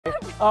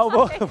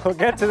We'll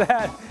get to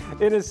that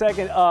in a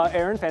second.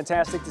 Erin,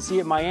 fantastic to see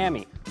you at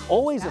Miami.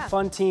 Always a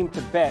fun team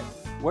to bet.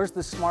 Where's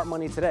the smart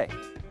money today?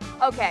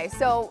 Okay,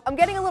 so I'm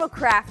getting a little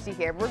crafty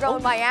here. We're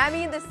going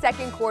Miami in the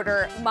second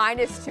quarter,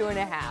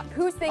 -2.5.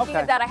 Who's thinking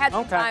of that? I had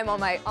some time on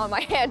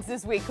my hands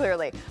this week,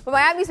 clearly. But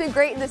Miami's been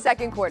great in the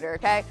second quarter,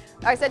 okay?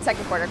 I said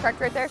second quarter,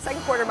 correct right there?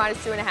 Second quarter,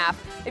 -2.5.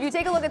 If you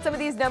take a look at some of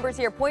these numbers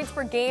here, points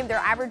per game, they're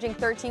averaging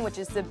 13, which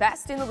is the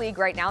best in the league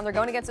right now. And they're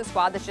going against a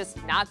squad that's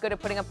just not good at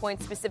putting up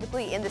points,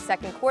 specifically in the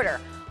second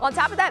quarter. On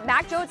top of that,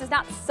 Mac Jones is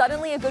not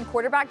suddenly a good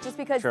quarterback just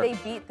because they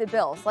beat the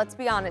Bills. Let's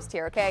be honest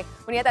here, okay?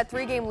 When he had that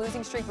 3-game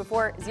losing streak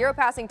before, 0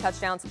 passing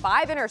touchdowns,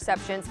 5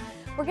 interceptions.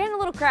 We're getting a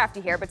little crafty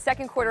here, but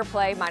second quarter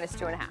play,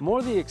 -2.5.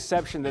 More the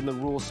exception than the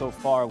rule so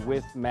far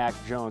with Mac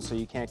Jones, so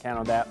you can't count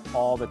on that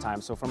all the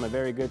time. So from a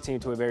very good team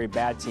to a very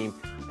bad team,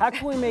 how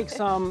can we make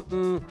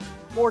some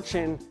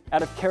fortune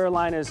out of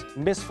Carolina's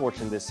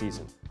misfortune this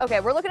season? Okay,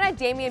 we're looking at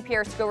Dameon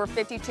Pierce to go over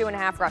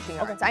 52.5 rushing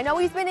yards. I know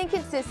he's been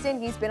inconsistent.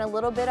 He's been a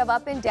little bit of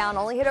up and down,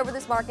 only hit over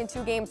this mark in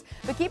 2 games.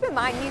 But keep in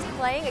mind, he's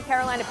playing a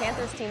Carolina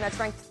Panthers team that's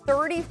ranked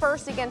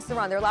 31st against the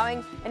run. They're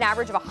allowing an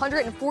average of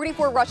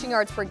 144 rushing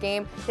yards per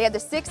game. They have the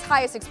 6th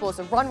highest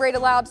explosive run rate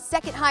allowed,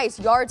 2nd highest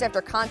yards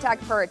after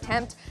contact per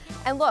attempt.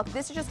 And look,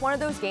 this is just one of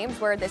those games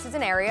where this is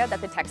an area that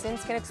the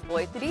Texans can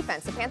exploit the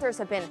defense. The Panthers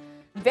have been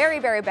very,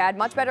 very bad.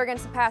 Much better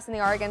against the pass than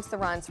they are against the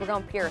run. So we're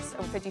going Pierce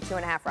over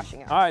 52.5 rushing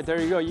yards. All right, there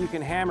you go. You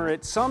can hammer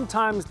it.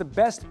 Sometimes the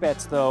best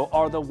bets, though,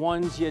 are the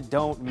ones you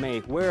don't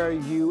make. Where are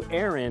you,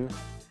 Erin,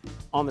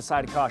 on the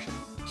side of caution?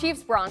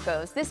 Chiefs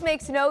Broncos. This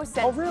makes no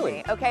sense to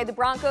me. Okay, the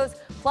Broncos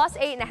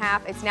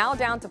 +8.5. It's now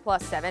down to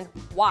 +7.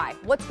 Why?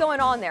 What's going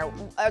on there?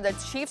 Are the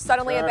Chiefs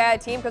suddenly a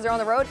bad team because they're on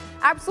the road?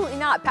 Absolutely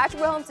not.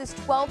 Patrick Mahomes is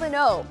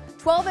 12-0.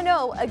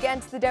 12-0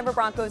 against the Denver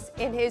Broncos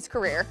in his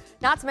career.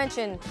 Not to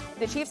mention,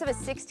 the Chiefs have a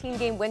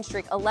 16-game win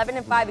streak,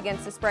 11-5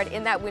 against the spread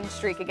in that win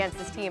streak against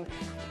this team.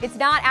 It's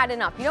not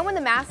adding up. You know when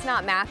the math's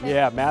not mathing?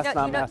 Yeah, math's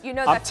not math. You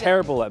know I'm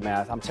terrible at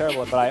math. I'm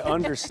terrible at it, but I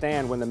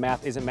understand when the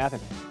math isn't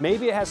mathing.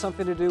 Maybe it has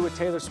something to do with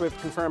Taylor Swift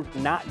confirmed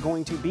not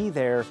going to be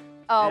there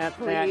at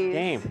that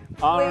game.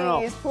 I don't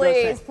know.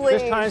 Please.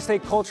 Just trying to stay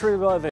culturally relevant.